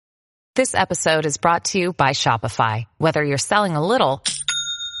This episode is brought to you by Shopify. Whether you're selling a little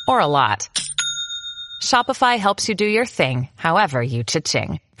or a lot, Shopify helps you do your thing, however you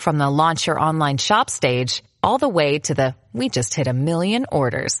cha-ching. From the launch your online shop stage, all the way to the we just hit 1 million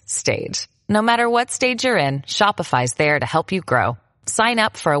orders stage. No matter what stage you're in, Shopify's there to help you grow. Sign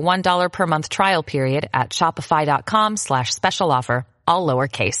up for a $1 per month trial period at shopify.com/special offer, all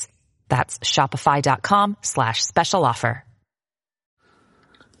lowercase. That's shopify.com/special offer.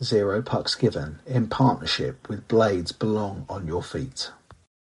 Zero Pucks Given in partnership with Blades Belong on Your Feet.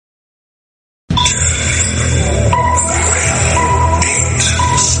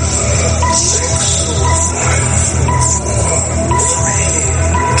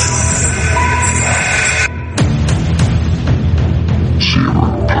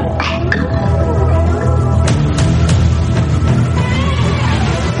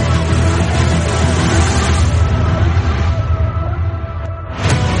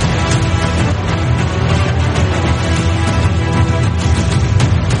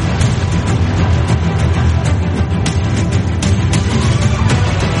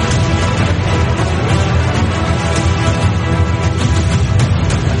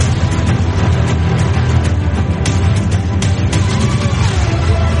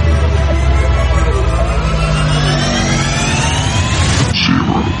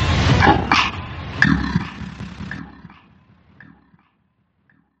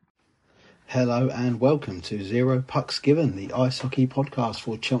 Hello and welcome to Zero Pucks Given, the ice hockey podcast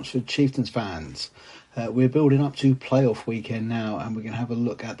for Chelmsford Chieftains fans. We're building up to playoff weekend now, and we're going to have a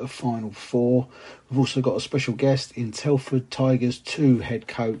look at the final four. We've also got a special guest in Telford Tigers 2 head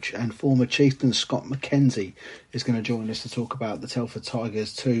coach and former Chieftains Scott McKenzie is going to join us to talk about the Telford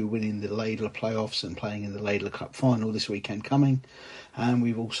Tigers 2 winning the Laidler playoffs and playing in the Laidler Cup final this weekend coming. And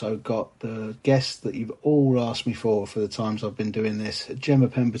we've also got the guest that you've all asked me for the times I've been doing this. Jemma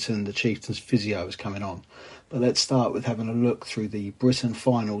Pemberton, the Chieftains Physio, is coming on. But let's start with having a look through the Britain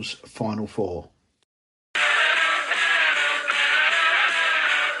Finals Final Four.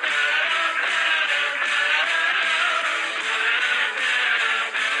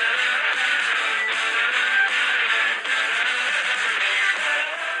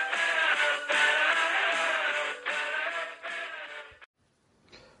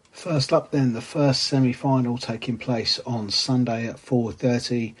 First up then, the first semi-final taking place on Sunday at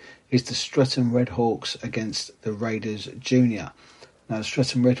 4:30 is the Streatham Redhawks against the Raiders Junior. Now the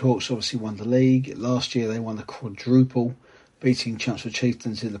Streatham Redhawks obviously won the league. Last year they won the quadruple, beating Chelmsford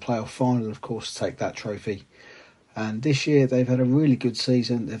Chieftains in the playoff final, of course, to take that trophy. And this year they've had a really good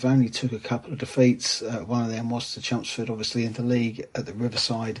season. They've only took a couple of defeats. One of them was to Chelmsford, obviously in the league at the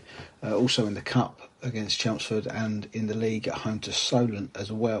Riverside, also in the Cup against Chelmsford, and in the league at home to Solent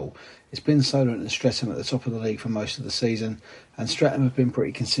as well. It's been Solent and Streatham at the top of the league for most of the season, and Streatham have been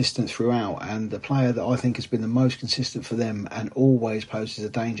pretty consistent throughout, and the player that I think has been the most consistent for them and always poses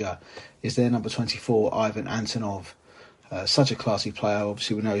a danger is their number 24, Ivan Antonov. Such a classy player.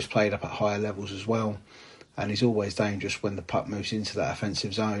 Obviously we know he's played up at higher levels as well, and he's always dangerous when the puck moves into that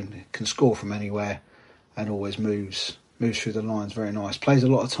offensive zone. Can score from anywhere and always moves through the lines. Very nice. Plays a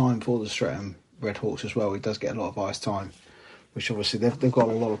lot of time for the Streatham Redhawks as well. He does get a lot of ice time, which obviously they've got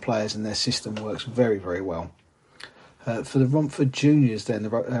a lot of players and their system works very, very well. For the Romford Juniors then, the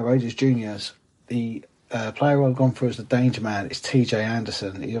Raiders Juniors, the player I've gone for as the danger man is TJ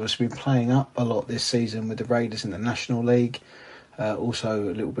Anderson. He's obviously been playing up a lot this season with the Raiders in the National League. Also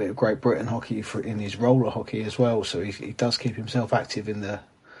a little bit of Great Britain hockey in his roller hockey as well, so he does keep himself active in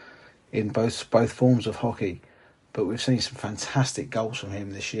both forms of hockey. But we've seen some fantastic goals from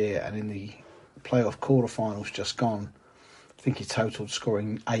him this year, and in the playoff quarterfinals just gone, I think he totaled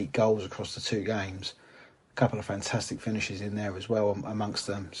scoring 8 goals across the 2 games. A couple of fantastic finishes in there as well amongst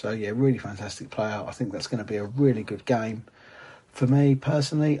them. So yeah, really fantastic player. I think that's going to be a really good game. For me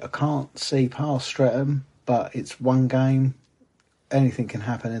personally, I can't see past Streatham, but it's one game. Anything can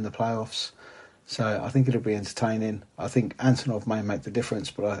happen in the playoffs. So I think it'll be entertaining. I think Antonov may make the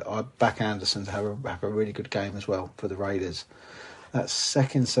difference, but I back Anderson to have a really good game as well for the Raiders. That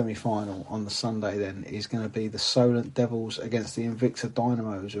second semi-final on the Sunday then is going to be the Solent Devils against the Invicta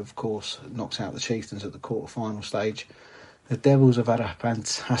Dynamos, who of course knocks out the Chieftains at the quarter-final stage. The Devils have had a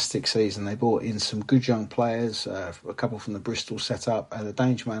fantastic season. They brought in some good young players, a couple from the Bristol setup, and the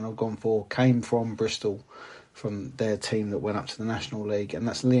danger man I've gone for came from Bristol, from their team that went up to the National League, and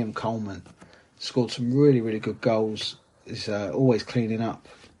that's Liam Coleman. Scored some really, really good goals. He's always cleaning up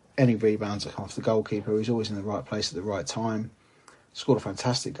any rebounds off the goalkeeper. He's always in the right place at the right time. Scored a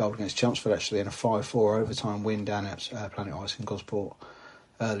fantastic goal against Chelmsford actually in a 5-4 overtime win down at Planet Ice in Gosport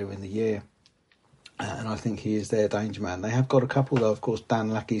earlier in the year. and I think he is their danger man. They have got a couple, though. Of course, Dan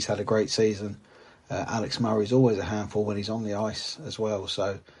Lackey's had a great season. Alex Murray's always a handful when he's on the ice as well.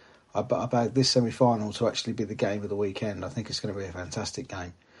 So I bagged this semi-final to actually be the game of the weekend. I think it's going to be a fantastic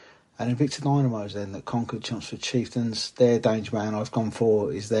game. And Invicta Dynamos then, that conquered Chelmsford Chieftains, their danger man I've gone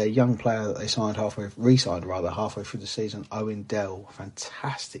for is their young player that they re-signed halfway through the season, Owen Dell.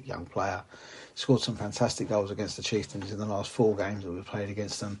 Fantastic young player. Scored some fantastic goals against the Chieftains in the last 4 games that we've played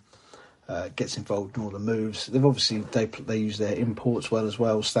against them. Gets involved in all the moves. They've obviously they use their imports well as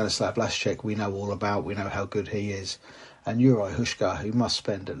well. Stanislav Laschek, we know all about. We know how good he is, and Juraj Huška, who must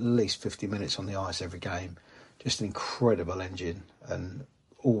spend at least 50 minutes on the ice every game. Just an incredible engine and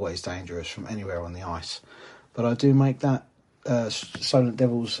always dangerous from anywhere on the ice. But I do make that Solent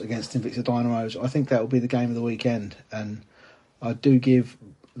Devils against Invicta Dynamos. I think that will be the game of the weekend, and I do give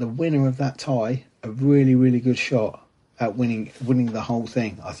the winner of that tie a really, really good shot at winning the whole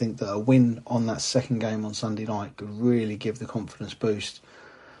thing. I think that a win on that second game on Sunday night could really give the confidence boost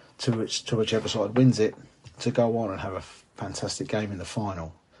to whichever side wins it to go on and have a fantastic game in the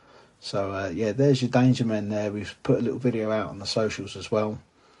final. So there's your danger men there. We've put a little video out on the socials as well.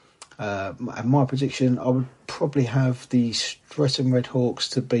 And my prediction, I would probably have the Streatham Redhawks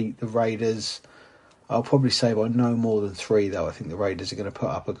to beat the Raiders. I'll probably say by no more than 3, though. I think the Raiders are going to put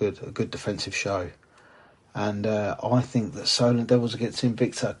up a good defensive show. And I think that Solent Devils against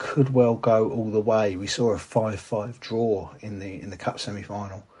Invicta could well go all the way. We saw a 5-5 draw in the Cup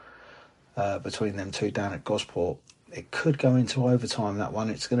semi-final between them two down at Gosport. It could go into overtime, that one.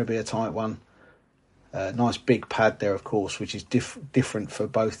 It's going to be a tight one. Nice big pad there, of course, which is different for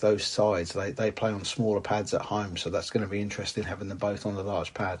both those sides. They play on smaller pads at home, so that's going to be interesting having them both on the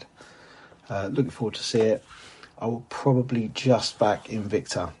large pad. Looking forward to see it. I will probably just back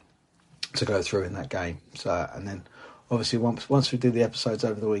Invicta to go through in that game. So, and then obviously once we do the episodes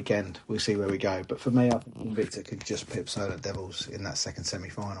over the weekend, we'll see where we go. But for me, I think Invicta could just pip Solent Devils in that second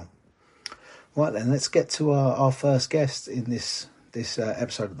semi-final. Right then, let's get to our first guest in this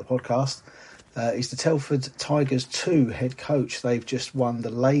episode of the podcast. He's the Telford Tigers 2 head coach. They've just won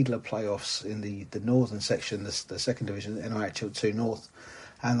the Laidler playoffs in the northern section, the second division, NIHL 2 North.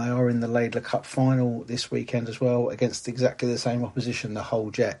 And they are in the Laidler Cup final this weekend as well against exactly the same opposition, the Hull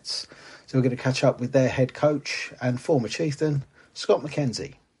Jets. So we're going to catch up with their head coach and former chieftain, Scott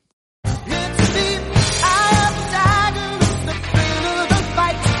McKenzie.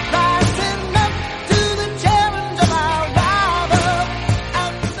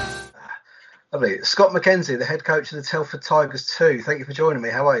 Lovely. Scott McKenzie, the head coach of the Telford Tigers 2. Thank you for joining me.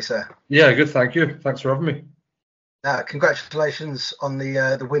 How are you, sir? Yeah, good, thank you. Thanks for having me. Congratulations on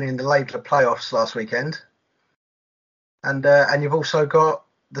the win in the Laidler playoffs last weekend. And you've also got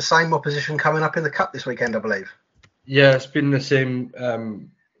the same opposition coming up in the Cup this weekend, I believe. Yeah, it's been the same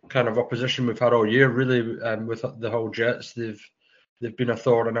kind of opposition we've had all year, really, with the Hull Jets. They've been a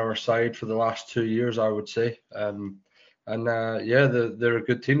thorn on our side for the last 2 years, I would say. They're a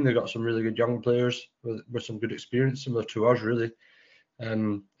good team. They've got some really good young players with some good experience, similar to us, really.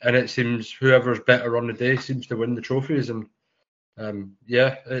 And it seems whoever's better on the day seems to win the trophies. And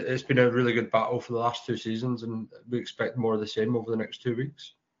it's been a really good battle for the last 2 seasons, and we expect more of the same over the next 2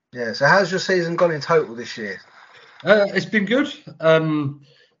 weeks. Yeah. So how's your season gone in total this year? It's been good.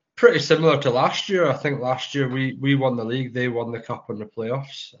 Pretty similar to last year. I think last year we won the league, they won the cup and the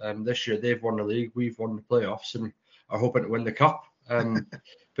playoffs. This year they've won the league, we've won the playoffs, and are hoping to win the cup.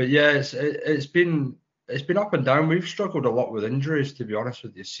 But yeah, it's been up and down. We've struggled a lot with injuries, to be honest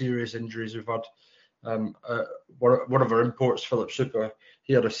with you. Serious injuries we've had. One of our imports, Philip Super,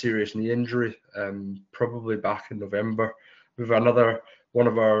 he had a serious knee injury, probably back in November. We've another one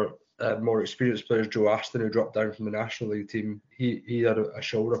of our more experienced players, Joe Aston, who dropped down from the National League team. He had a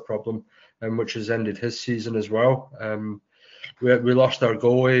shoulder problem, which has ended his season as well. We lost our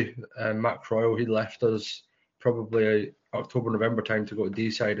goalie, Matt Croyle. He left us probably October, November time to go to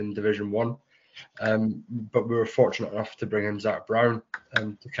D-side in Division 1. But we were fortunate enough to bring in Zach Brown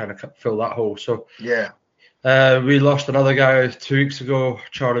to kind of fill that hole. So yeah, we lost another guy 2 weeks ago,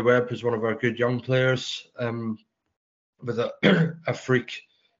 Charlie Webb, who's one of our good young players, with a freak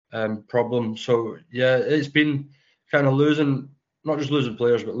problem. So yeah, it's been kind of not just losing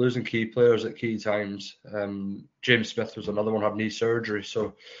players, but losing key players at key times. James Smith was another one, had knee surgery.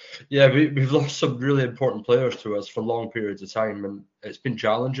 So yeah, we've lost some really important players to us for long periods of time, and it's been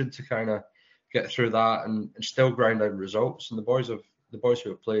challenging to kind of get through that and still grind out results. And the boys who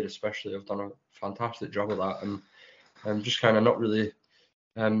have played especially have done a fantastic job of that, and just kind of not really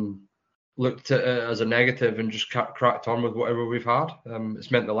looked at it as a negative and just cracked on with whatever we've had. It's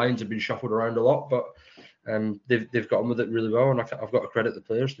meant the lines have been shuffled around a lot, but they've got on with it really well, and I've got to credit the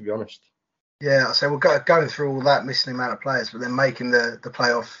players, to be honest. Yeah, so we're going through all that, missing the amount of players, but then making the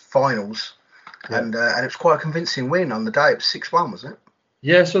playoff finals, and it was quite a convincing win on the day. It was 6-1, wasn't it?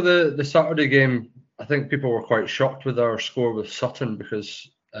 Yeah, so the Saturday game, I think people were quite shocked with our score with Sutton because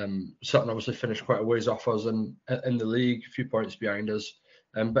Sutton obviously finished quite a ways off us in the league, a few points behind us.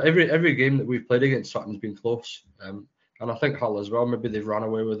 But every game that we've played against Sutton's been close. And I think Hull as well, maybe they've ran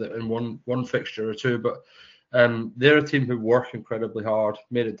away with it in one fixture or two. But they're a team who work incredibly hard,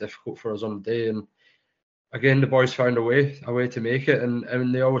 made it difficult for us on the day. And again, the boys found a way to make it.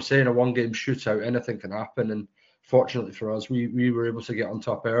 And they always say in a one-game shootout, anything can happen. And fortunately for us, we were able to get on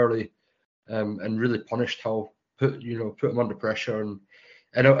top early and really punished Hull, put them under pressure. And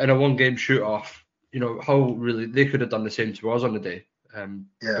in a one-game shoot-off, Hull really, they could have done the same to us on the day.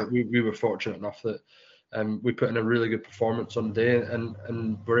 But we were fortunate enough that we put in a really good performance on the day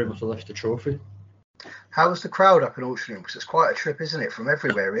and were able to lift the trophy. How was the crowd up in Altrincham? Because it's quite a trip, isn't it, from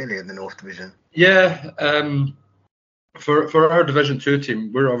everywhere really in the North Division? Yeah, for our Division 2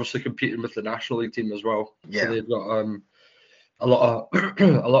 team, we're obviously competing with the National League team as well. Yeah. So they've got a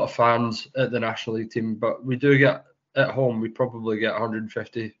lot of fans at the National League team, but we do get at home. We probably get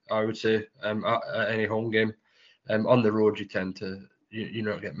 150, I would say, at any home game. On the road, you tend to you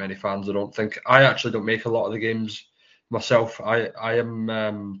don't get many fans. I don't think. I actually don't make a lot of the games myself. I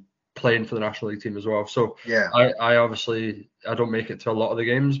am playing for the National League team as well. So yeah, I obviously I don't make it to a lot of the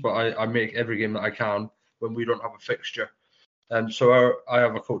games, but I make every game that I can when we don't have a fixture. So I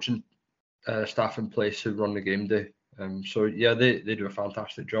have a coaching staff in place who run the game day. So yeah, they do a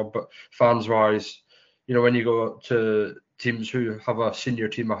fantastic job. But fans wise, when you go to teams who have a senior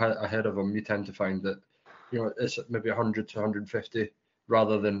team ahead of them, you tend to find that it's maybe 100 to 150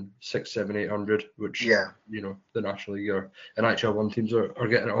 rather than 600, 700, 800, which the National League or NHL 1 teams are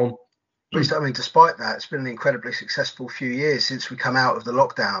getting at home. But I mean, despite that, it's been an incredibly successful few years since we come out of the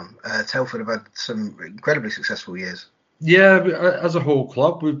lockdown. Telford have had some incredibly successful years. Yeah, as a whole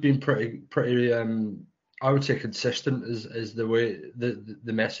club, we've been pretty. I would say consistent is the way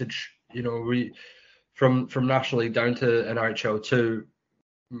the message. We from National League down to NHL 2.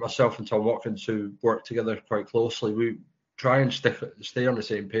 Myself and Tom Watkins, who work together quite closely, we try and stay on the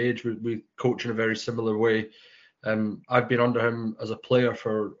same page. We coach in a very similar way. I've been under him as a player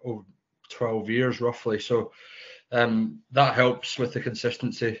for over 12 years roughly, so that helps with the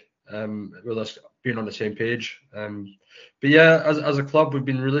consistency with us being on the same page. But yeah, as a club, we've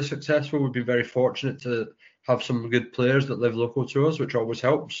been really successful. We've been very fortunate to have some good players that live local to us, which always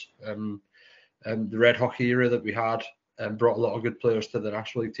helps. The red hockey era that we had brought a lot of good players to the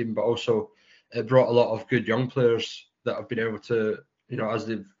National League team, but also it brought a lot of good young players that have been able to, as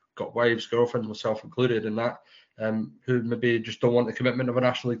they've got wives, girlfriends, myself included, and that, who maybe just don't want the commitment of a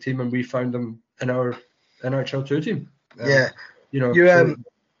National League team, and we found them in our NHL 2 team. You're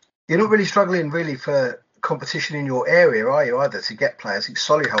not really struggling really for competition in your area, are you, either, to get players? I think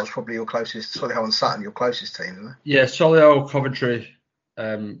Solihull's probably your closest, Solihull and Sutton, your closest team, isn't it? Yeah, Solihull, Coventry,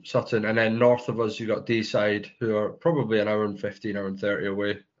 Sutton, and then north of us you got D-side, who are probably an hour and 50, an hour and 30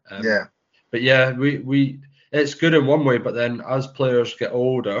 away. But yeah, we it's good in one way, but then as players get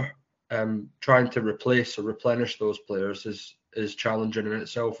older, trying to replace or replenish those players is challenging in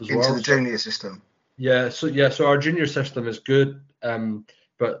itself as well. Into the junior system. So our junior system is good,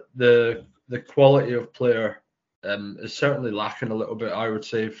 but the quality of player is certainly lacking a little bit, I would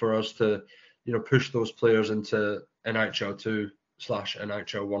say, for us to push those players into NHL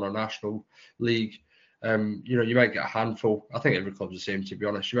 2/NHL 1 or National League. You might get a handful. I think every club's the same, to be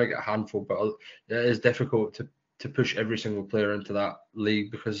honest. You might get a handful, but it is difficult to push every single player into that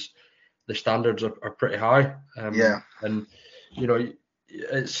league because the standards are pretty high. And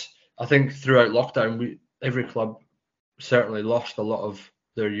it's, I think throughout lockdown, every club certainly lost a lot of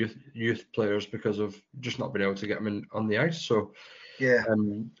their youth players because of just not being able to get them on the ice. So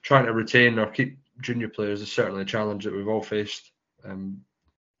trying to retain or keep junior players is certainly a challenge that we've all faced. And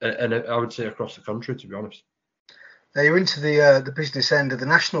I would say across the country, to be honest. Now you're into the business end of the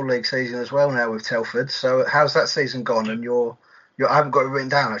National League season as well now with Telford. So how's that season gone? And I haven't got it written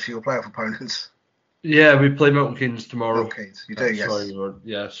down actually, your playoff opponents. Yeah, we play Milton Keynes tomorrow. Milton Keynes, you do,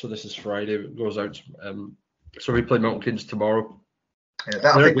 yes. So this is Friday. It goes out. So we play Milton Keynes tomorrow.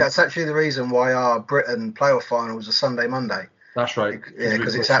 Yeah, I think that's actually the reason why our Britain playoff finals are Sunday, Monday. That's right. Yeah,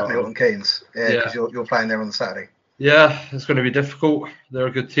 because it's at Milton Keynes. Yeah, because you're playing there on the Saturday. Yeah, it's going to be difficult. They're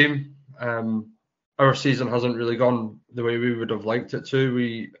a good team. Our season hasn't really gone the way we would have liked it to.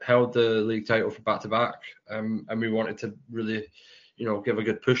 We held the league title for back-to-back, and we wanted to really, give a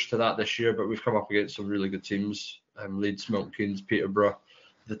good push to that this year. But we've come up against some really good teams: Leeds, Milton Keynes, Peterborough,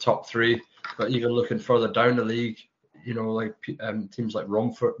 the top three. But even looking further down the league, like teams like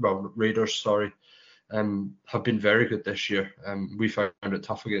Raiders, have been very good this year. We found it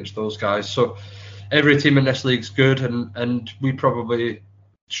tough against those guys. So every team in this league's good, and we probably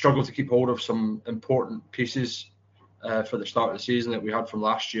struggle to keep hold of some important pieces for the start of the season that we had from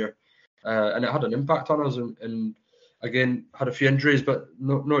last year, and it had an impact on us. And again, had a few injuries, but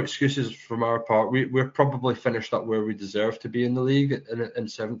no excuses from our part. We're probably finished up where we deserve to be in the league in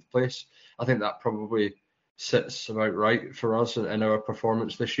 7th place. I think that probably sits about right for us in our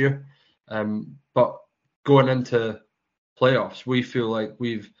performance this year. But going into playoffs, we feel like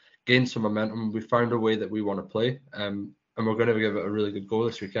we've gained some momentum. We found a way that we want to play, and we're going to give it a really good go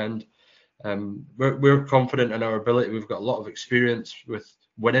this weekend. We're confident in our ability. We've got a lot of experience with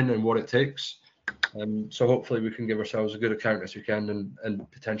winning and what it takes. So hopefully we can give ourselves a good account this weekend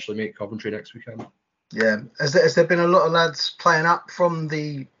and potentially make Coventry next weekend. Yeah. Has there been a lot of lads playing up from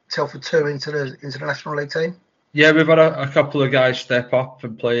the Telford 2 into the National League team? Yeah, we've had a couple of guys step up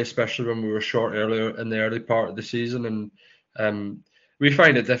and play, especially when we were short earlier in the early part of the season. And we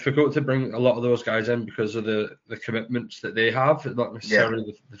find it difficult to bring a lot of those guys in because of the commitments that they have, not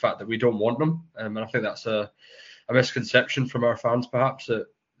necessarily the fact that we don't want them. And I think that's a misconception from our fans, perhaps, that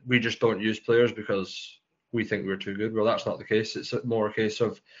we just don't use players because we think we're too good. Well, that's not the case. It's more a case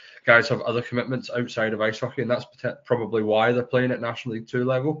of guys have other commitments outside of ice hockey, and that's probably why they're playing at National League 2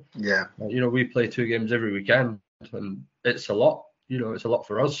 level. Yeah. We play 2 games every weekend, and it's a lot. It's a lot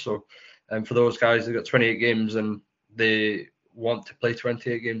for us. So, for those guys, they've got 28 games and they want to play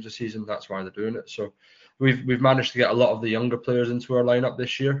 28 games a season. That's why they're doing it. So, we've managed to get a lot of the younger players into our lineup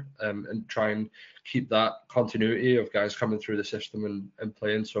this year, and try and keep that continuity of guys coming through the system and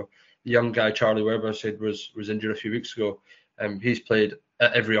playing. So, the young guy Charlie Webber, I said, was injured a few weeks ago. He's played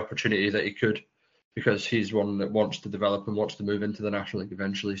at every opportunity that he could because he's one that wants to develop and wants to move into the National League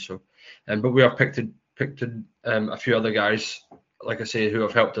eventually. So, but we have picked a few other guys, like I say, who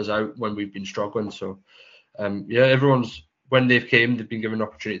have helped us out when we've been struggling. So, everyone's, when they've been given an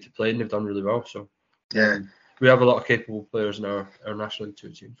opportunity to play, and they've done really well. So, we have a lot of capable players in our National League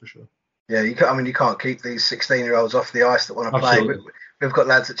 2 team for sure. Yeah, you can't keep these 16-year-olds off the ice that want to play. We've got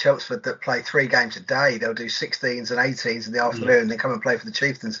lads at Chelmsford that play 3 games a day. They'll do 16s and 18s in the afternoon, and then come and play for the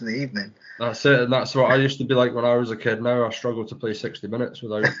Chieftains in the evening. That's it, and that's what I used to be like when I was a kid. Now I struggle to play 60 minutes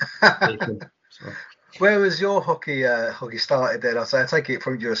without taking. So. Where was your hockey started then? I take it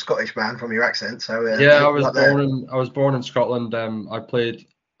from you're a Scottish man from your accent. So I was born in Scotland. I played.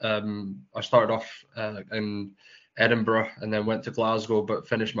 I started off in Edinburgh and then went to Glasgow, but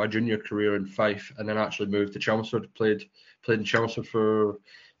finished my junior career in Fife, and then actually moved to Chelmsford. Played in Chelmsford for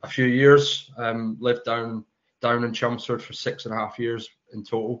a few years. Lived down in Chelmsford for 6.5 years in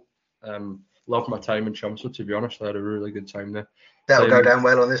total. Loved my time in Chelmsford, to be honest. I had a really good time there. That'll go down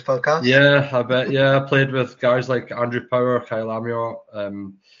well on this podcast. Yeah, I bet. Yeah, I played with guys like Andrew Power, Kyle Amiot.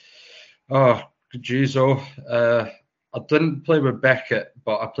 I didn't play with Beckett,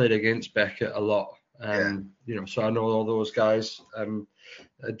 but I played against Beckett a lot. So I know all those guys.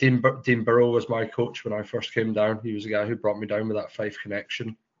 Dean Burrow was my coach when I first came down. He was the guy who brought me down with that Fife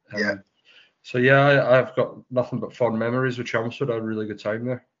connection. So I've got nothing but fond memories with Chelmsford. I had a really good time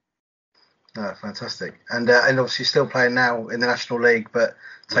there. Oh, fantastic. And obviously still playing now in the National League, but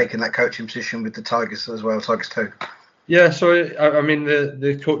taking that coaching position with the Tigers as well, Tigers too. Yeah, so I mean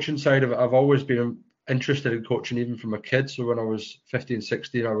the coaching side of it, I've always been interested in coaching even from a kid. So when I was 15,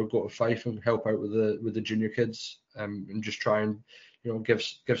 16, I would go to Fife and help out with the junior kids, and just try and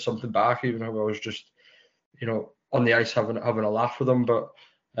give something back, even if I was just on the ice having a laugh with them. But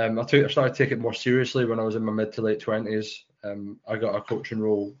I started taking it more seriously when I was in my mid to late 20s. I got a coaching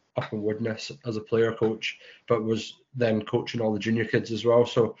role up in Woodness as a player coach, but was then coaching all the junior kids as well.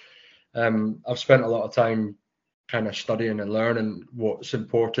 So I've spent a lot of time kind of studying and learning what's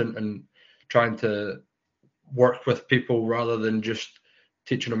important and trying to work with people rather than just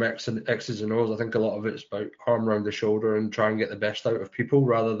teaching them X's and O's. I think a lot of it's about arm around the shoulder and try and get the best out of people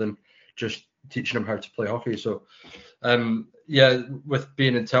rather than just teaching them how to play hockey. So with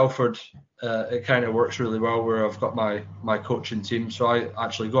being in Telford, it kind of works really well where I've got my coaching team. So I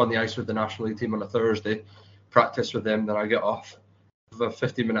actually go on the ice with the National League team on a Thursday, practice with them, then I get off, have a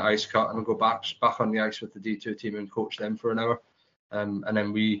 15-minute ice cut, and go back on the ice with the D2 team and coach them for an hour. And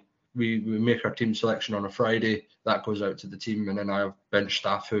then we make our team selection on a Friday. That goes out to the team, and then I have bench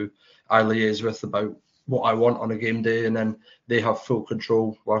staff who I liaise with about what I want on a game day, and then they have full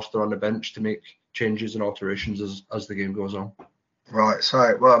control whilst they're on the bench to make changes and alterations as the game goes on. Right, so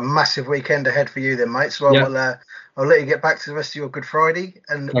a massive weekend ahead for you then, mate. So I'll let you get back to the rest of your Good Friday,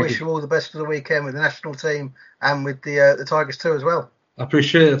 and wish you all the best for the weekend with the national team and with the Tigers too as well. I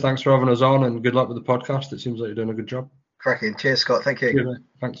appreciate it. Thanks for having us on, and good luck with the podcast. It seems like you're doing a good job. Cracking. Cheers, Scott. Thank you. Yeah,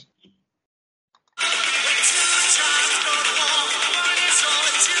 thanks.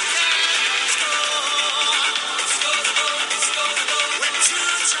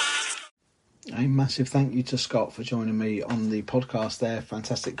 A massive thank you to Scott for joining me on the podcast there.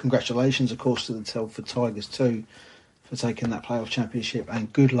 Fantastic. Congratulations, of course, to the Telford Tigers too for taking that playoff championship,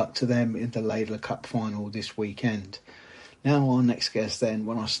 and good luck to them in the Laidler Cup final this weekend. Now our next guest then.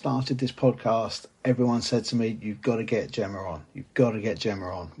 When I started this podcast, everyone said to me, you've got to get Jemma on. You've got to get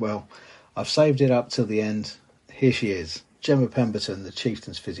Jemma on. Well, I've saved it up till the end. Here she is, Jemma Pemberton, the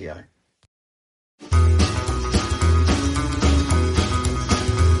Chieftains physio.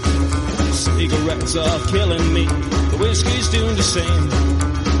 Cigarettes are killing me. The whiskey's doing the same.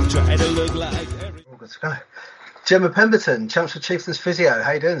 Try to look like All good to go. Jemma Pemberton, Chelmsford Chieftains physio.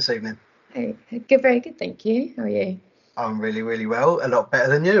 How you doing this evening? Hey, good, very good, thank you. How are you? I'm really, really well. A lot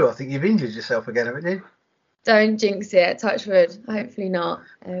better than you. I think you've injured yourself again, haven't you? Don't jinx it. Touch wood. Hopefully not.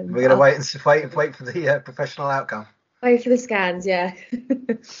 We're going to wait for the professional outcome. Wait for the scans, yeah.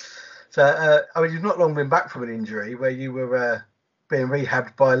 So, you've not long been back from an injury where you were being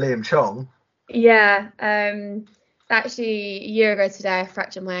rehabbed by Liam Chong. Yeah. Actually, a year ago today, I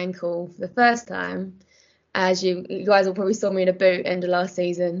fractured my ankle for the first time. As you guys will probably saw me in a boot end of last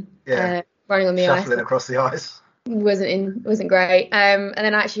season. Yeah. Running on the ice. Shuffling across the ice. Wasn't great. And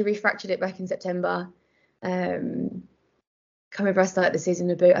then I actually refractured it back in September. Can't remember I started the season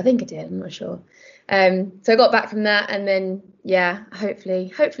in a boot. I think I did. I'm not sure. So I got back from that, and then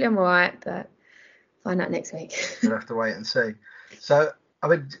hopefully I'm all right, but find out next week. We'll have to wait and see. So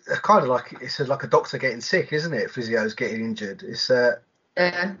kind of like it's like a doctor getting sick, isn't it? Physio's getting injured. It's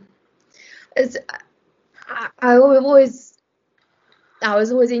yeah. I was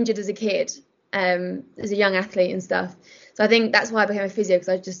always injured as a kid, as a young athlete and stuff. So I think that's why I became a physio, because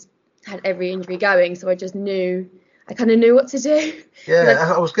I just had every injury going. So I kind of knew what to do.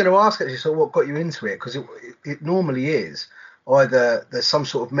 Yeah, I was going to ask actually, so what got you into it? Because it normally is either there's some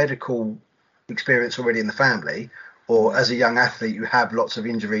sort of medical experience already in the family, or as a young athlete you have lots of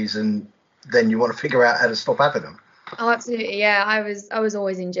injuries and then you want to figure out how to stop having them. Oh, absolutely, yeah. I was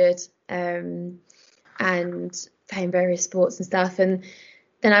always injured, and playing various sports and stuff. And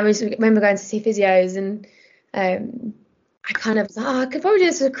then I remember going to see physios, and I kind of was like, I could probably do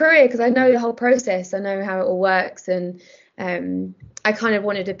this as a career because I know the whole process. I know how it all works. And I kind of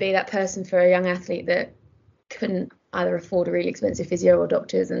wanted to be that person for a young athlete that couldn't either afford a really expensive physio or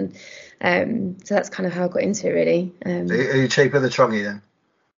doctors. And so that's kind of how I got into it, really. So are you cheaper than Trongy then?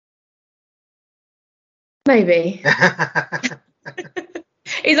 Maybe.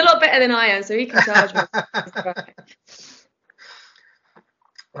 He's a lot better than I am, so he can charge me.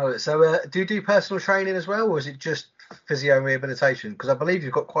 Oh, so do you do personal training as well, or is it just physio and rehabilitation? Because I believe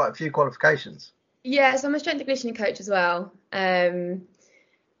you've got quite a few qualifications. Yeah, so I'm a strength and conditioning coach as well. Even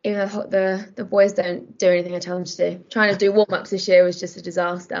though the boys don't do anything I tell them to do. Trying to do warm-ups this year was just a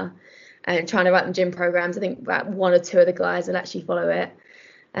disaster. And trying to write them gym programs, I think about one or two of the guys will actually follow it.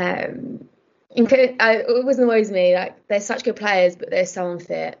 It wasn't always me. Like, they're such good players, but they're so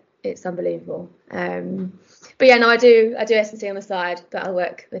unfit. It's unbelievable. But yeah, no, I do S&C on the side, but I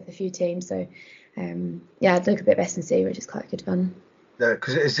work with a few teams. So I do a bit of S&C, which is quite good fun.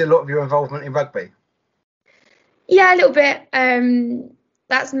 Because is there a lot of your involvement in rugby? Yeah, a little bit.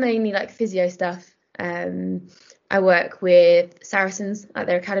 That's mainly like physio stuff. I work with Saracens at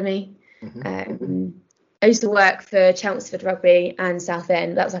their academy. Mm-hmm. I used to work for Chelmsford Rugby and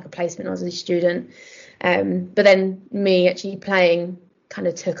Southend. That was like a placement. I was a student. But then me actually playing kind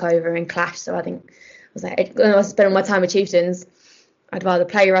of took over and clashed. So I think I was like, when I was spending my time with Chieftains, I'd rather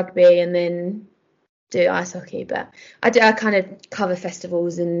play rugby and then do ice hockey. But I kind of cover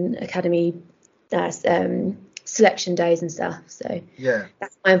festivals and academy selection days and stuff. So yeah,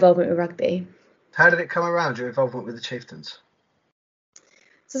 that's my involvement with rugby. How did it come around, your involvement with the Chieftains?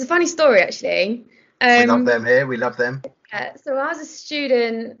 So it's a funny story, actually. We love them here. We love them. So I was a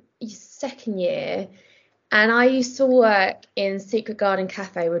student second year, and I used to work in Secret Garden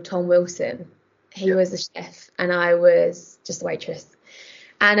Cafe with Tom Wilson. He was the chef, and I was just a waitress.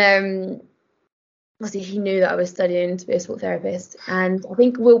 And obviously he knew that I was studying to be a sport therapist. And I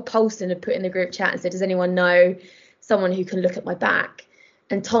think Will Polson had put in the group chat and said, does anyone know someone who can look at my back?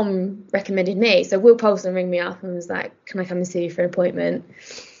 And Tom recommended me. So Will Polson rang me up and was like, can I come and see you for an appointment?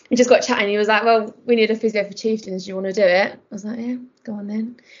 We just got chatting. He was like, well, we need a physio for Chieftains. Do you want to do it? I was like, yeah, go on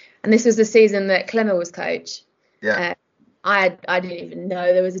then. And this was the season that Clemmer was coach. Yeah. I didn't even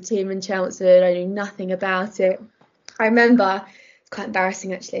know there was a team in Chelmsford. I knew nothing about it. I remember, it's quite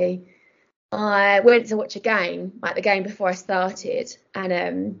embarrassing actually, I went to watch a game, like the game before I started,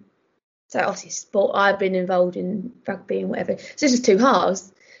 and so obviously sport. I've been involved in rugby and whatever. So it's just two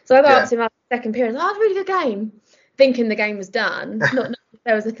halves. So I got up to him after the second period. Oh, it was a really good game, thinking the game was done. Not knowing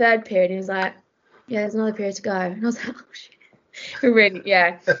there was a third period. He was like, "Yeah, there's another period to go." And I was like, "Oh shit!" Really,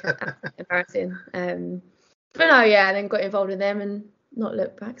 yeah, embarrassing. But no, yeah, and then got involved with them and not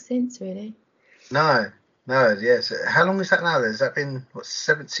looked back since, really. No, yes. How long is that now? Has that been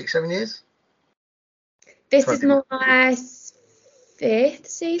 6, 7 years? This is my 5th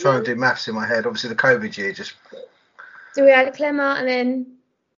season. Trying to do maths in my head. Obviously, the COVID year just. So we had Clemmer, and then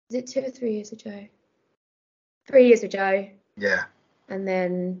is it 2 or 3 years with Joe? 3 years with Joe. Yeah. And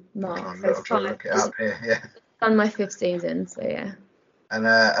then Mark. I'm trying to look it up here. Yeah. Done my 5th season, so yeah. And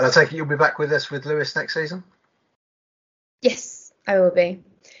I take it you'll be back with us with Lewis next season? Yes, I will be.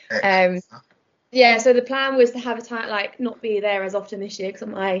 Yeah, so the plan was to have a time, like, not be there as often this year because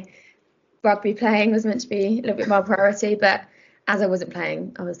my rugby playing was meant to be a little bit more priority, but as I wasn't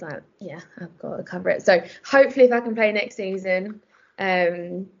playing, I was like, yeah, I've got to cover it. So hopefully if I can play next season,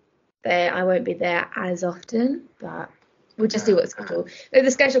 then I won't be there as often, but we'll just see what the schedule.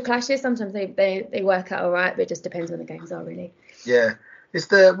 The schedule clashes. Sometimes they work out all right, but it just depends when the games are, really. Yeah. It's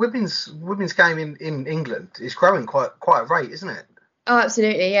the women's game in England is growing quite a rate, isn't it? Oh,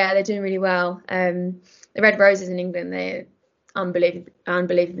 absolutely. Yeah, they're doing really well. The Red Roses in England, they're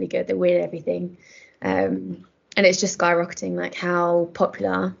unbelievably good. They win everything. And it's just skyrocketing, like how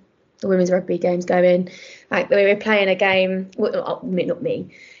popular the women's rugby game's going. Like we were playing a game, well, not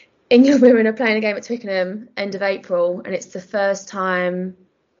me. England women are playing a game at Twickenham end of April, and it's the first time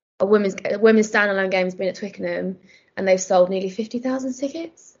a women's standalone game has been at Twickenham, and they've sold nearly 50,000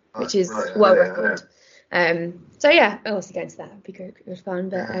 tickets, which is world record. So yeah, I also go into that. It'd be good fun,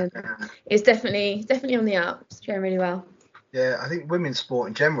 but it's definitely on the up. It's doing really well. Yeah, I think women's sport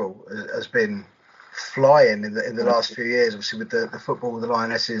in general has been flying in the last few years. Obviously, with the football, the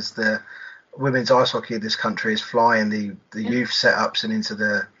Lionesses, the women's ice hockey in this country is flying. The youth setups and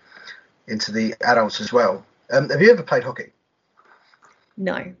into the adults as well. Have you ever played hockey?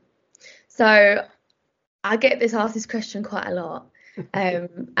 No. So I get asked this question quite a lot.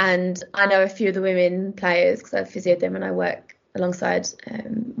 And I know a few of the women players because I've physioed them and I work alongside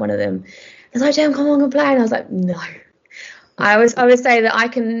one of them. It's like, Jem, come on and play. And I was like, no. I would say that I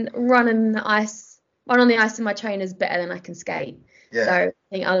can run on the ice in my trainers better than I can skate. Yeah. So I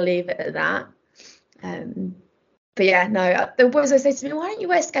think I'll leave it at that. But yeah, no, the boys always say to me, why don't you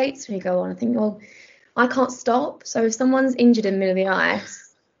wear skates when you go on? I think, well, I can't stop. So if someone's injured in the middle of the ice,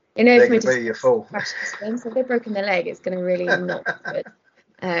 for me to be your fault. Them. So if they've broken their leg, it's going to really not be good.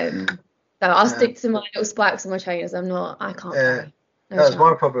 So I'll stick to my little spikes on my trainers. I can't play. That was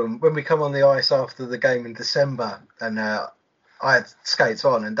my problem. When we come on the ice after the game in December, and I had skates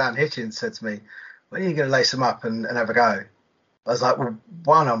on, and Dan Hitchens said to me, when are you going to lace them up and have a go? I was like, well,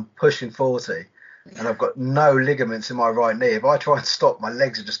 one, I'm pushing 40, and I've got no ligaments in my right knee. If I try and stop, my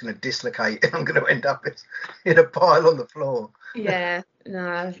legs are just going to dislocate, and I'm going to end up in a pile on the floor. Yeah,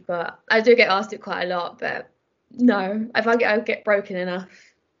 no, but I do get asked it quite a lot, but no, if I get broken enough,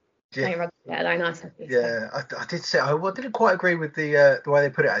 nice happy. Yeah, I did say I didn't quite agree with the way they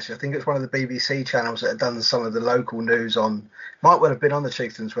put it. Actually, I think it's one of the BBC channels that had done some of the local news on. Might well have been on the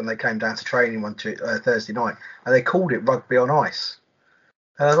Chieftains when they came down to training one Thursday night, and they called it rugby on ice.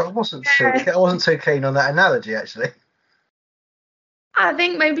 And I wasn't too keen on that analogy actually. I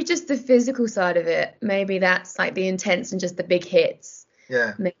think maybe just the physical side of it. Maybe that's like the intense and just the big hits.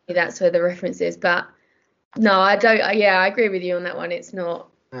 Yeah. Maybe that's where the reference is. But no, I don't. Yeah, I agree with you on that one. It's not.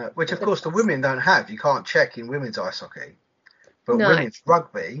 Yeah, which of course the women don't have. You can't check in women's ice hockey, but women's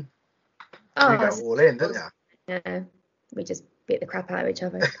rugby, we go all in, don't you? Yeah, we just beat the crap out of each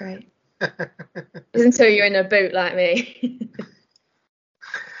other. It's great. Until you're in a boot like me.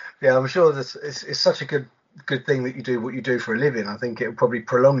 Yeah, I'm sure that it's such a good thing that you do what you do for a living. I think it will probably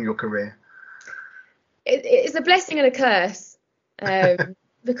prolong your career. It's a blessing and a curse,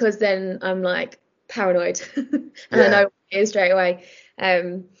 because then I'm like paranoid and I know what it is straight away.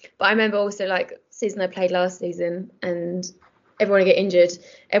 But I remember also like season I played last season, and everyone would get injured.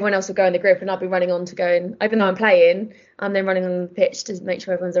 Everyone else would go in the group, and I'd be running on to go in. Even though I'm playing, I'm then running on the pitch to make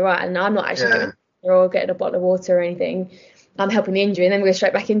sure everyone's all right. And I'm not actually getting a bottle of water or anything. I'm helping the injury, and then we go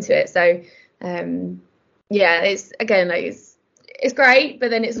straight back into it. So, it's again like it's great,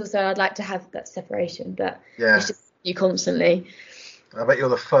 but then it's also I'd like to have that separation. But it's just you constantly. I bet you're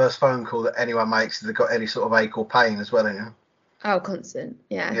the first phone call that anyone makes if they've got any sort of ache or pain as well, aren't you? Oh, constant,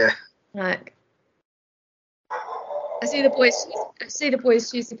 yeah. Yeah. Like, I see the boys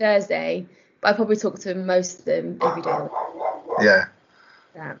Tuesday, Thursday, but I probably talk to most of them every day. Yeah.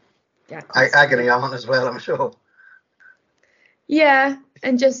 Yeah. agony aunt as well, I'm sure. Yeah,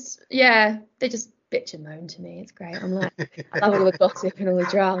 and they just bitch and moan to me. It's great. I'm like, I love all the gossip and all the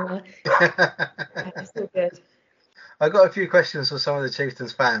drama. It's all good. I've got a few questions for some of the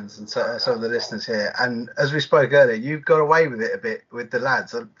Chieftains fans and some of the listeners here. And as we spoke earlier, you got away with it a bit with the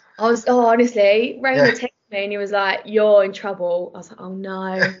lads. Honestly, Rainer texted me and he was like, "You're in trouble." I was like, "Oh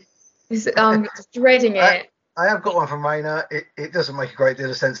no." I'm just dreading it. I have got one from Rainer. It doesn't make a great deal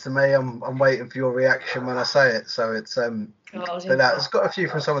of sense to me. I'm waiting for your reaction when I say it. So it's but it's got a few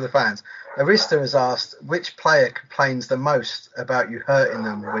from some of the fans. Arista has asked, which player complains the most about you hurting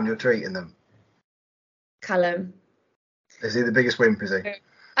them when you're treating them? Callum. Is he the biggest wimp, is he?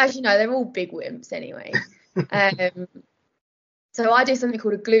 As you know, they're all big wimps anyway. So I do something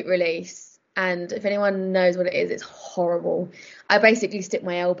called a glute release, and if anyone knows what it is, it's horrible. I basically stick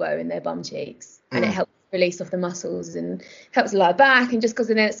my elbow in their bum cheeks, and it helps release off the muscles and helps lie back. And just because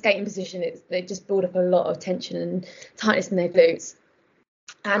they're in a skating position, they just build up a lot of tension and tightness in their glutes.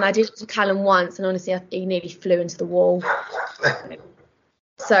 And I did it to Callum once, and honestly, he nearly flew into the wall.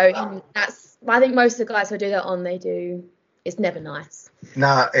 So I think most of the guys who I do that on, it's never nice.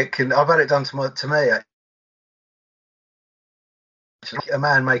 No, it can. I've had it done to me. A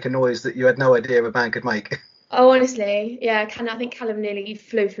man make a noise that you had no idea a man could make. Oh, honestly, yeah. I think Callum nearly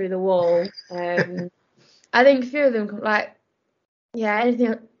flew through the wall. I think a few of them,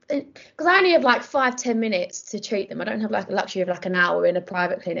 anything. Because I only have 5-10 minutes to treat them. I don't have a luxury of an hour in a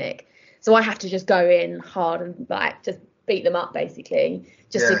private clinic, so I have to just go in hard and just beat them up basically,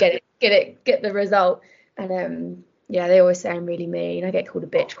 just to get the result. And they always say I'm really mean. I get called a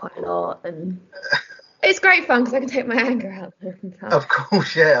bitch quite a lot, and it's great fun because I can take my anger out. Of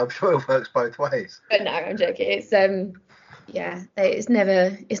course, yeah. I'm sure it works both ways. But no, I'm joking. It's it's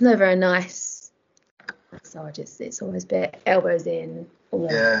never a nice massage. It's always a bit elbows in.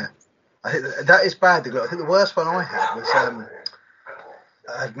 Yeah, I think that is bad. I think the worst one I had was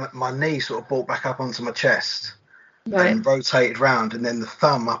I had my knee sort of brought back up onto my chest and rotated round, and then the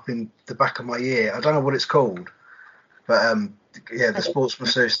thumb up in the back of my ear. I don't know what it's called, but the sports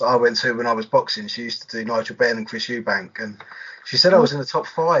masseuse that I went to when I was boxing, she used to do Nigel Benn and Chris Eubank, and she said I was in the top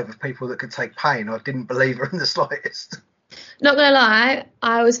 5 of people that could take pain. I didn't believe her in the slightest. Not gonna lie,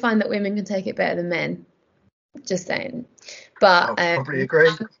 I always find that women can take it better than men. Just saying. But I probably agree.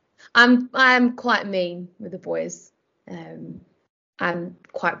 I'm quite mean with the boys. I'm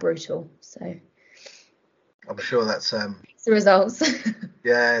quite brutal, so I'm sure that's it's the results.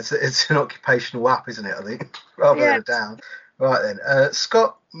 Yeah, it's an occupational up, isn't it? I think rather than a down. Right then,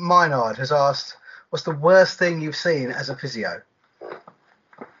 Scott Minard has asked, "What's the worst thing you've seen as a physio?"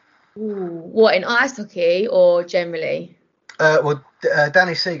 Ooh, what, in ice hockey or generally?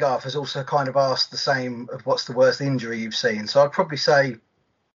 Danny Seagarth has also kind of asked the same of what's the worst injury you've seen. So I'd probably say,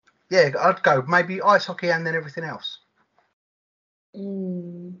 I'd go maybe ice hockey and then everything else.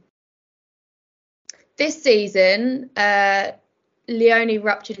 This season, Leone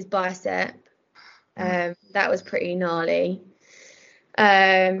ruptured his bicep. That was pretty gnarly.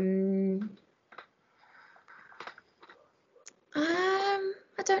 I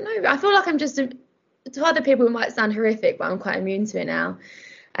don't know. I feel like I'm just to other people it might sound horrific, but I'm quite immune to it now.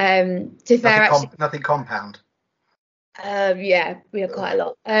 To fair, nothing compound. We have quite a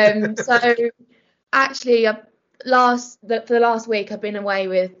lot. So actually, for the last week, I've been away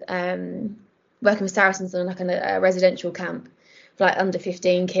with working with Saracens on a residential camp for under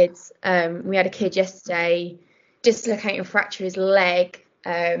 15 kids. We had a kid yesterday dislocate and fracture his leg.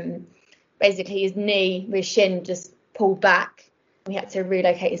 Basically, his knee with his shin just pulled back. We had to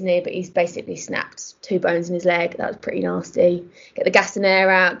relocate his knee, but he's basically snapped 2 bones in his leg. That was pretty nasty. Get the gas and air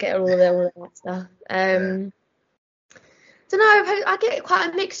out, get all of that stuff. Don't know. I get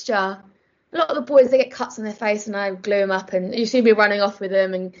quite a mixture. A lot of the boys, they get cuts on their face, and I glue them up, and you see me running off with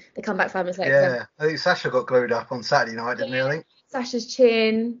them, and they come back 5 minutes later. Yeah, I think Sasha got glued up on Saturday night, didn't he? I think Sasha's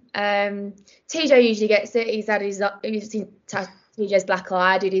chin. TJ usually gets it. He's seen TJ's black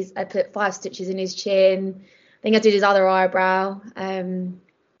eye. I put 5 stitches in his chin. I think I did his other eyebrow.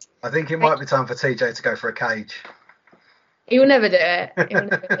 I think it might be time for TJ to go for a cage. He will never do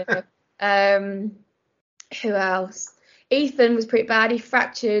it. Who else? Ethan was pretty bad. He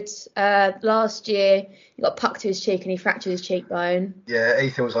fractured last year. He got pucked to his cheek and he fractured his cheekbone. Yeah,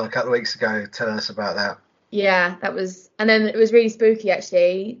 Ethan was on a couple of weeks ago telling us about that. Yeah, that was. And then it was really spooky,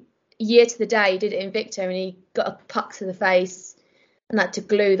 actually. Year to the day, he did it in Victor and he got a puck to the face and had to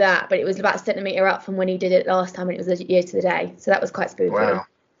glue that. But it was about a centimetre up from when he did it last time and it was a year to the day. So that was quite spooky. Wow.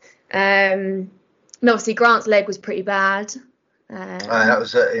 And obviously Grant's leg was pretty bad. That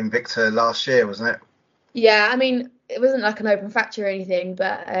was in Victor last year, wasn't it? Yeah, I mean, it wasn't like an open fracture or anything,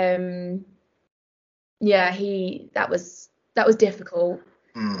 but yeah, that was difficult.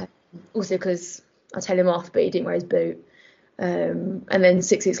 Also because I tell him off, but he didn't wear his boot. And then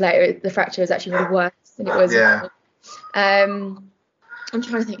 6 weeks later, the fracture was actually really worse than it was. Yeah. I'm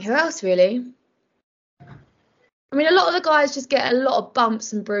trying to think who else really. I mean, a lot of the guys just get a lot of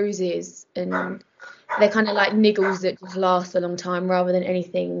bumps and bruises, and they're kind of like niggles that just last a long time rather than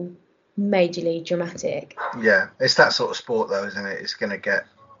anything majorly dramatic. Yeah, it's that sort of sport though, isn't it? It's going to get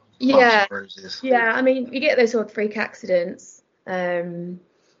bumps and bruises. Yeah, I mean, you get those sort of freak accidents,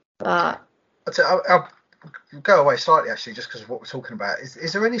 but I'll go away slightly actually, just because of what we're talking about.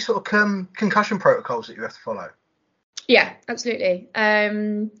 Is there any sort of concussion protocols that you have to follow? Yeah, absolutely. Are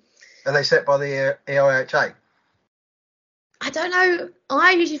they set by the EIHA? I don't know.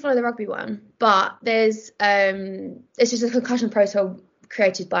 I usually follow the rugby one, but there's it's just a concussion protocol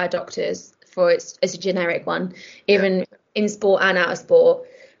created by doctors for it's a generic one, even in sport and out of sport.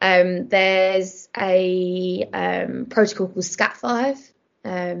 There's a protocol called SCAT5.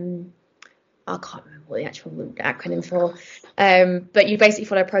 I can't remember what the actual acronym for, but you basically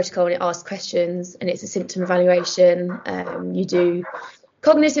follow a protocol and it asks questions and it's a symptom evaluation. You do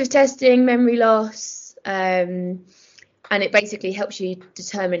cognitive testing, memory loss, and it basically helps you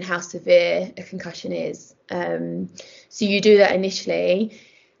determine how severe a concussion is. So you do that initially,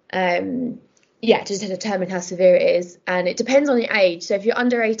 to determine how severe it is, and it depends on your age. So if you're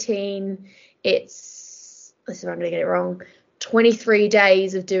under 18, it's, I'm going to get it wrong, 23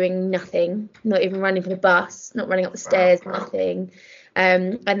 days of doing nothing, not even running for the bus, not running up the stairs, nothing.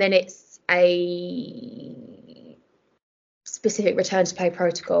 And then it's a specific return to play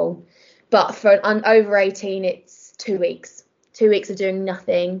protocol. But for an over 18, it's 2 weeks. 2 weeks of doing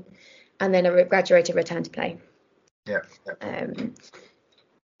nothing, and then a graduated return to play. Yeah.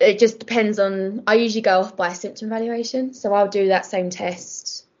 It just depends on. I usually go off by a symptom evaluation, so I'll do that same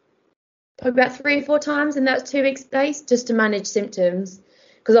test probably about 3 or 4 times in that 2 weeks space, just to manage symptoms,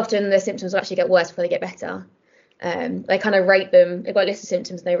 because often the symptoms will actually get worse before they get better. They kind of rate them. They've got a list of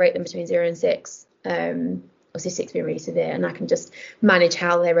symptoms, and they rate them between 0 and 6. Obviously 6 being really severe, and I can just manage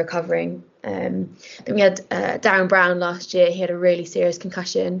how they're recovering. Then we had Darren Brown last year. He had a really serious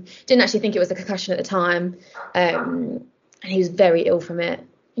concussion. Didn't actually think it was a concussion at the time, and he was very ill from it.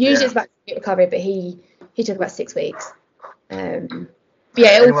 Usually it's about recovery, but he took about 6 weeks.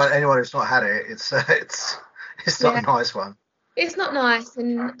 Anyone who's not had it, it's not a nice one. It's not nice,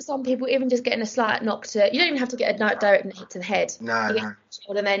 and some people even just getting a slight knock to. You don't even have to get a direct hit to the head. No.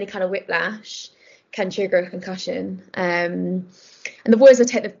 And then any kind of whiplash can trigger a concussion. And the boys would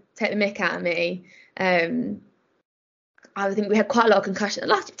take the mick out of me. I think we had quite a lot of concussions.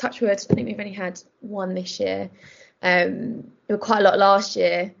 Last touch wood, I think we've only had one this year. There were quite a lot last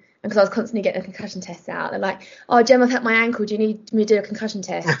year, and because I was constantly getting a concussion test out, they're like, "Oh, Jemma, I've hurt my ankle. Do you need me to do a concussion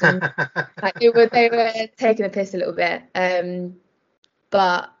test?" And they were taking the piss a little bit.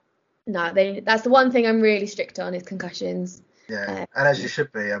 But no, that's the one thing I'm really strict on is concussions. Yeah, and as you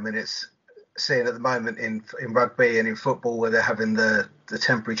should be. I mean, it's seen at the moment in rugby and in football where they're having the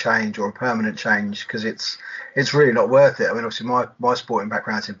temporary change or a permanent change, because it's really not worth it. I mean, obviously my sporting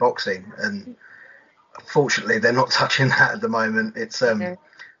background's in boxing, and fortunately they're not touching that at the moment. It's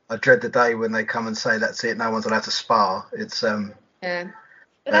I dread the day when they come and say that's it, no one's allowed to spar. It's but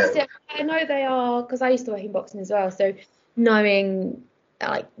that's it. I know they are, because I used to work in boxing as well, so knowing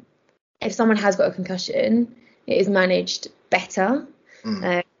like if someone has got a concussion, it is managed better.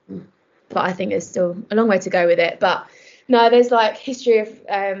 But I think there's still a long way to go with it. But no, there's like history of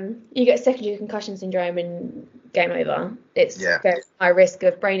you get secondary concussion syndrome and game over. It's very high risk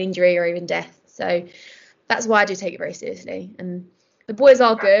of brain injury or even death. So that's why I do take it very seriously. And the boys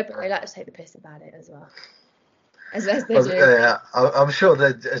are good, but they like to take the piss about it as well. As they do. Yeah, I'm sure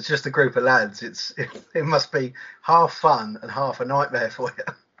that it's just a group of lads. It must be half fun and half a nightmare for you.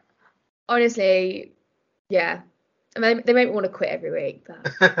 Honestly, yeah. I mean, they make me want to quit every week, but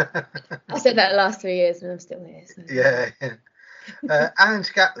I said that the last 3 years and I'm still here. So. Yeah. Alan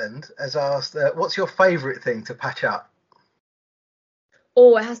Scatland has asked, what's your favourite thing to patch up?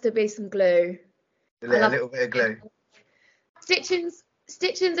 Oh, it has to be some glue. Yeah, a little bit of glue. Stitching's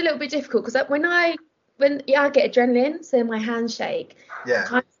a little bit difficult because when I get adrenaline, so my hands shake. Yeah.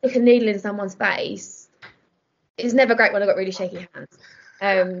 Trying to stick a needle in someone's face is never great when I've got really shaky hands.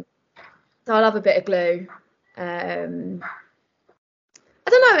 So I love a bit of glue. I don't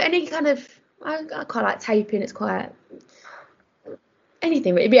know, any kind of, I quite like taping. It's quite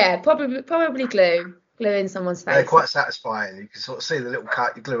anything really. Yeah, probably glue in someone's face. They're quite satisfying. You can sort of see the little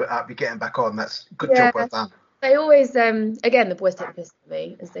cut, you glue it up, you get them back on. That's a good job well done. They always again, the boys take the piss at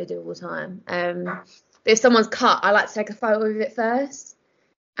me, as they do all the time. If someone's cut, I like to take a photo of it first,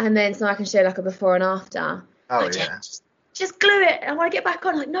 and then so I can share like a before and after. Oh, like, yeah. Just glue it. I want to get back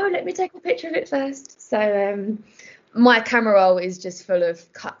on. Like, no, let me take a picture of it first. So my camera roll is just full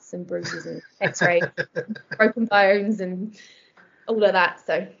of cuts and bruises and X-rays, broken bones, and all of that.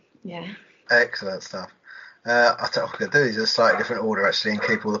 So yeah. Excellent stuff. I thought I could do these in a slightly different order actually, and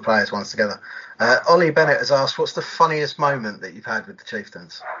keep all the players ones together. Ollie Bennett has asked, "What's the funniest moment that you've had with the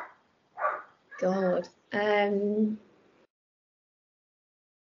Chieftains?" God. Don't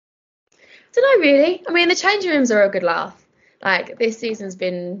know really. I mean, the changing rooms are a good laugh. Like, this season's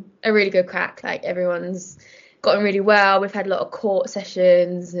been a really good crack. Like, everyone's gotten really well. We've had a lot of court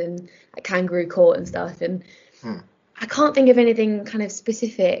sessions and like kangaroo court and stuff. And I can't think of anything kind of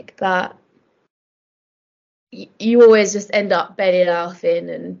specific, but you always just end up belly laughing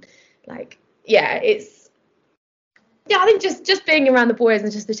and like, I think just being around the boys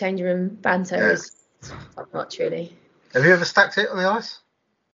and just the changing room banter is top notch, really. Have you ever stacked it on the ice?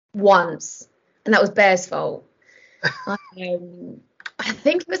 Once, and that was Bear's fault. I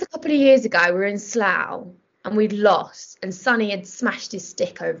think it was a couple of years ago. We were in Slough and we'd lost, and Sonny had smashed his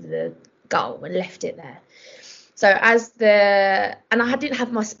stick over the goal and left it there. So and I didn't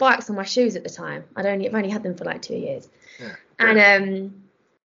have my spikes on my shoes at the time. I've only had them for like 2 years. Yeah. And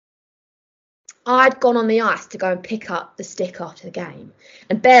I'd gone on the ice to go and pick up the stick after the game,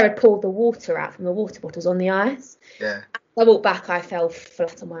 and Bear had pulled the water out from the water bottles on the ice. Yeah. As I walked back, I fell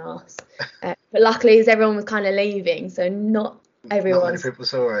flat on my arse. But luckily, as everyone was kind of leaving, so not everyone. Not many people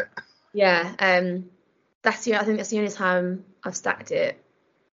saw it. Yeah. I think that's the only time I've stacked it.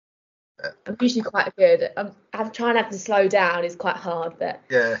 I'm usually quite good. I'm trying to have to slow down is quite hard, but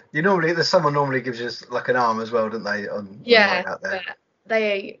yeah, there's someone normally gives you like an arm as well, don't they? On the way out there.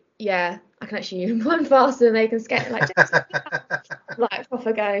 I can actually run faster than they can skate. Like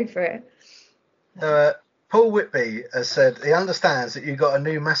proper going for it. Paul Whitby has said he understands that you got a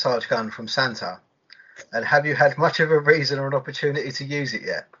new massage gun from Santa, and have you had much of a reason or an opportunity to use it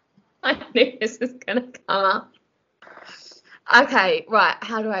yet? I knew this was going to come up. Okay, right.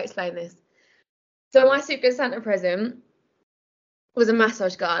 How do I explain this? So my Secret Santa present was a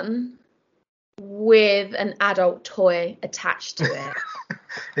massage gun with an adult toy attached to it.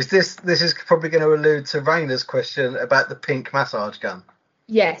 This is probably going to allude to Raina's question about the pink massage gun.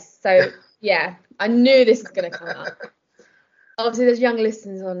 Yes. So yeah, I knew this was going to come up. Obviously, there's young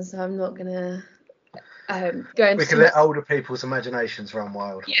listeners on, so I'm not going to go into. We can let older people's imaginations run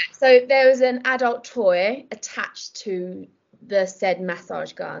wild. Yeah. So there was an adult toy attached to the said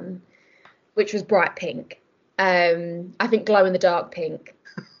massage gun, which was bright pink. I think glow in the dark pink.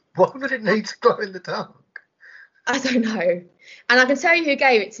 Why would it need to glow in the dark? I don't know. And I can tell you who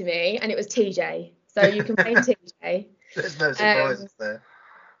gave it to me, and it was TJ. So you can blame TJ. There's no surprises there.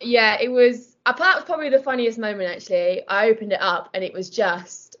 Yeah, it was. That was probably the funniest moment, actually. I opened it up, and it was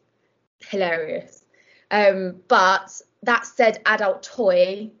just hilarious. But that said adult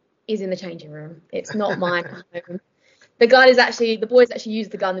toy is in the changing room. It's not mine at home. The boys actually use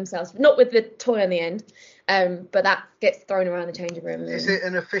the gun themselves, not with the toy on the end, but that gets thrown around the changing room. Is it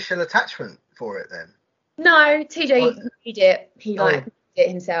an official attachment for it then? No, TJ made it. He made it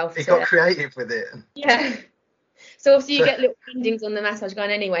himself. He got creative with it. Yeah. So obviously you get little endings on the massage gun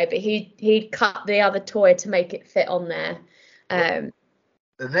anyway, but he'd cut the other toy to make it fit on there.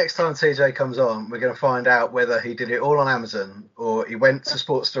 The next time TJ comes on, we're going to find out whether he did it all on Amazon or he went to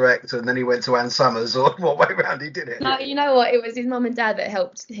Sports Direct and then he went to Ann Summers, or what way round he did it. No, you know what? It was his mum and dad that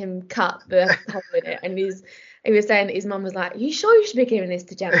helped him cut the hole in it. And he was saying that his mum was like, "Are you sure you should be giving this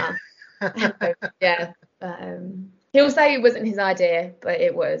to Jemma?" Yeah. He'll say it wasn't his idea, but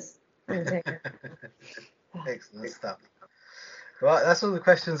it was. Excellent stuff. Right, that's all the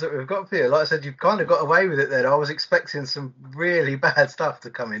questions that we've got for you. Like I said, you've kind of got away with it then. I was expecting some really bad stuff to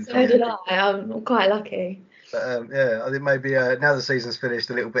come in. So did I. I'm quite lucky. But I think maybe now the season's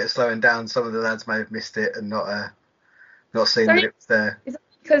finished, a little bit of slowing down. Some of the lads may have missed it and not seen that it was there. Is that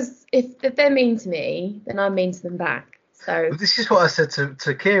because if they're mean to me, then I'm mean to them back. So well, this is what I said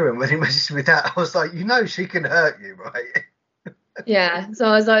to Kieran when he messaged me that. I was like, she can hurt you, right? Yeah. So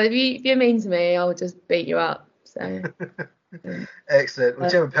I was like, if you're mean to me, I'll just beat you up. So. Excellent.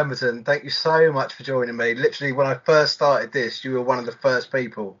 Well, Jemma Pemberton, thank you so much for joining me. Literally, when I first started this, you were one of the first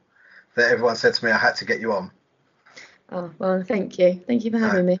people that everyone said to me I had to get you on. Oh, well, thank you. Thank you for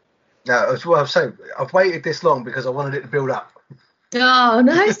having me. No, well, so I've waited this long because I wanted it to build up. Oh,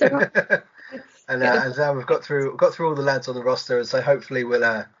 nice. And now we've got through all the lads on the roster, and so hopefully we'll,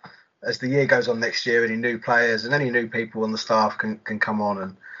 as the year goes on next year, any new players and any new people on the staff can come on,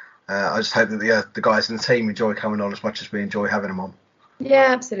 and I just hope that the guys in the team enjoy coming on as much as we enjoy having them on. Yeah,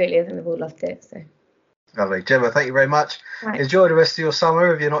 absolutely. I think they've all loved it. So. Lovely. Jemma, thank you very much. Right. Enjoy the rest of your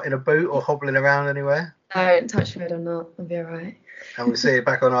summer if you're not in a boot or hobbling around anywhere. Don't touch wood or not. I'll be all right. And we'll see you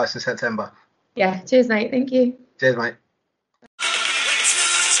back on ice in September. Yeah. Cheers, mate. Thank you. Cheers, mate.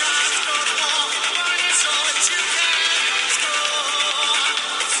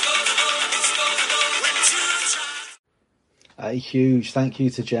 A huge thank you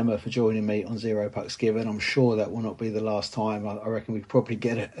to Jemma for joining me on Zero Pucks Given. I'm sure that will not be the last time. I reckon we probably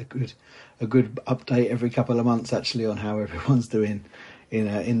get a good update every couple of months actually on how everyone's doing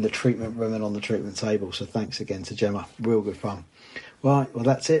in the treatment room and on the treatment table. So thanks again to Jemma. Real good fun. Right, well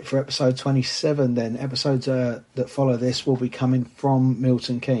that's it for episode 27 then. Episodes that follow this will be coming from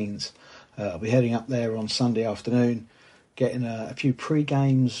Milton Keynes. I'll be heading up there on Sunday afternoon, getting a few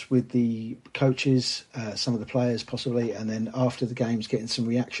pre-games with the coaches, some of the players possibly, and then after the games getting some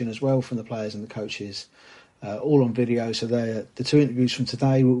reaction as well from the players and the coaches, all on video. So the two interviews from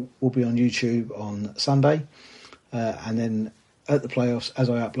today will be on YouTube on Sunday, and then at the playoffs, as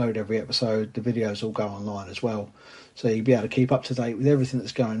I upload every episode, the videos all go online as well. So you'll be able to keep up to date with everything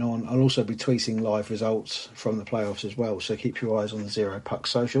that's going on. I'll also be tweeting live results from the playoffs as well, so keep your eyes on the Zero Puck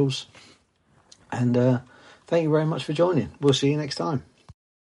socials. And thank you very much for joining. We'll see you next time.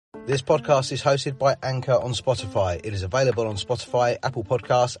 This podcast is hosted by Anchor on Spotify. It is available on Spotify, Apple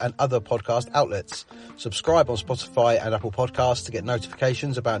Podcasts and other podcast outlets. Subscribe on Spotify and Apple Podcasts to get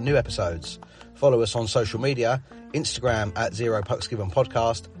notifications about new episodes. Follow us on social media, Instagram at Zero Pucks Given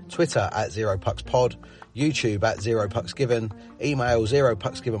Podcast, Twitter at Zero Pucks Pod, YouTube at Zero Pucks Given, email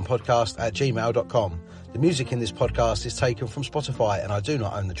zeropucksgivenpodcast@gmail.com. The music in this podcast is taken from Spotify and I do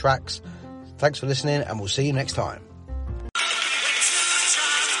not own the tracks. Thanks for listening and we'll see you next time.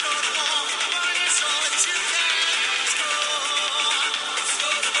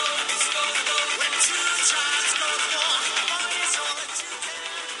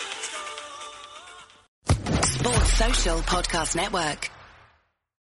 Sports Social Podcast Network.